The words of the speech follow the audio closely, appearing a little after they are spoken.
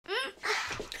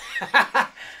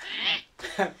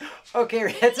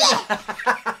Okay,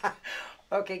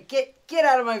 okay, get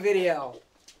out of my video.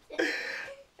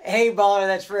 Hey, baller,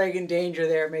 that's Reagan Danger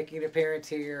there, making an appearance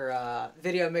to your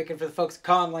video I'm making for the folks at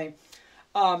Conley.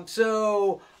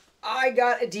 So I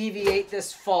got a DV8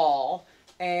 this fall,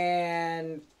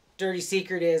 and dirty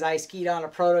secret is I skied on a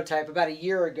prototype about a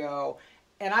year ago,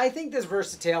 and I think this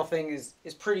VersaTail thing is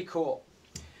pretty cool.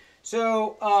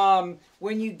 So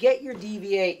when you get your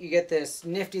DV8, you get this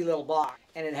nifty little box,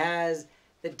 and it has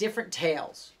the different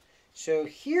tails. So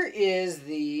here is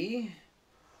the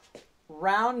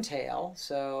round tail.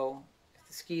 So if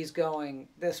the ski's going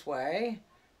this way,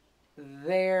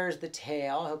 there's the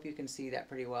tail. I hope you can see that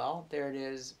pretty well. There it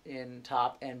is in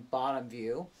top and bottom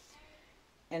view.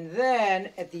 And then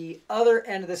at the other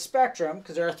end of the spectrum,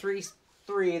 because there are three,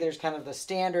 there's kind of the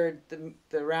standard,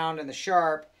 the round, and the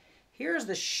sharp. Here's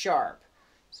the sharp.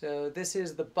 So this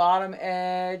is the bottom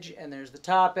edge, and there's the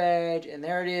top edge, and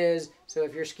there it is. So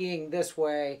if you're skiing this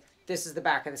way, this is the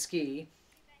back of the ski,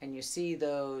 and you see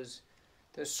those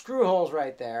screw holes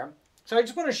right there. So I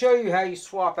just want to show you how you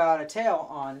swap out a tail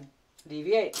on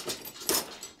DV8.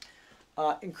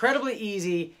 Incredibly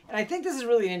easy, and I think this is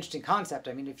really an interesting concept.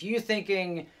 I mean, if you're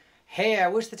thinking, hey, I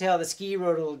wish the tail of the ski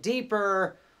rode a little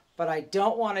deeper, but I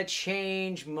don't want to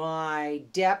change my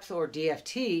depth or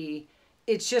DFT,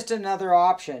 it's just another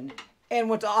option. And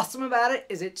what's awesome about it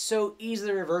is it's so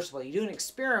easily reversible. You do an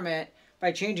experiment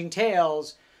by changing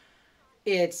tails,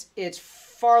 it's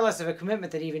far less of a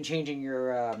commitment than even changing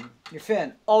your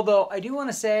fin. Although I do want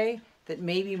to say that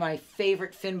maybe my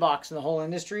favorite fin box in the whole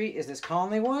industry is this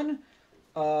Conley one.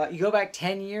 You go back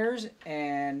 10 years,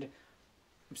 and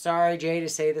I'm sorry, Jay, to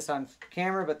say this on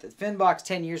camera, but the fin box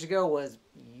 10 years ago was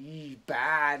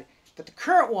bad. But the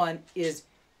current one is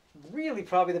really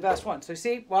probably the best one. So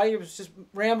see, while you was just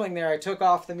rambling there, I took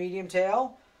off the medium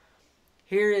tail.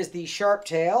 Here is the sharp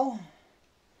tail.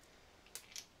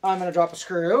 I'm going to drop a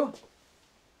screw.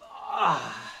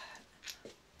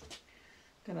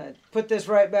 Gonna put this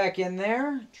right back in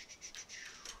there.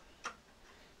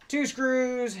 2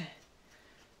 screws.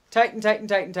 Tighten, tighten,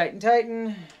 tighten, tighten,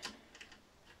 tighten.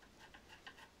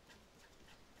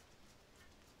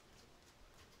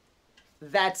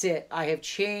 That's it. I have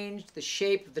changed the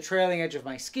shape of the trailing edge of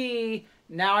my ski.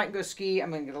 Now I can go ski.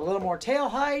 I'm going to get a little more tail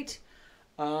height.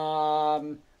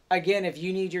 Again, if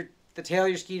you need the tail of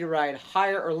your ski to ride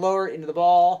higher or lower into the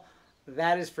ball,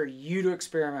 that is for you to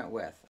experiment with.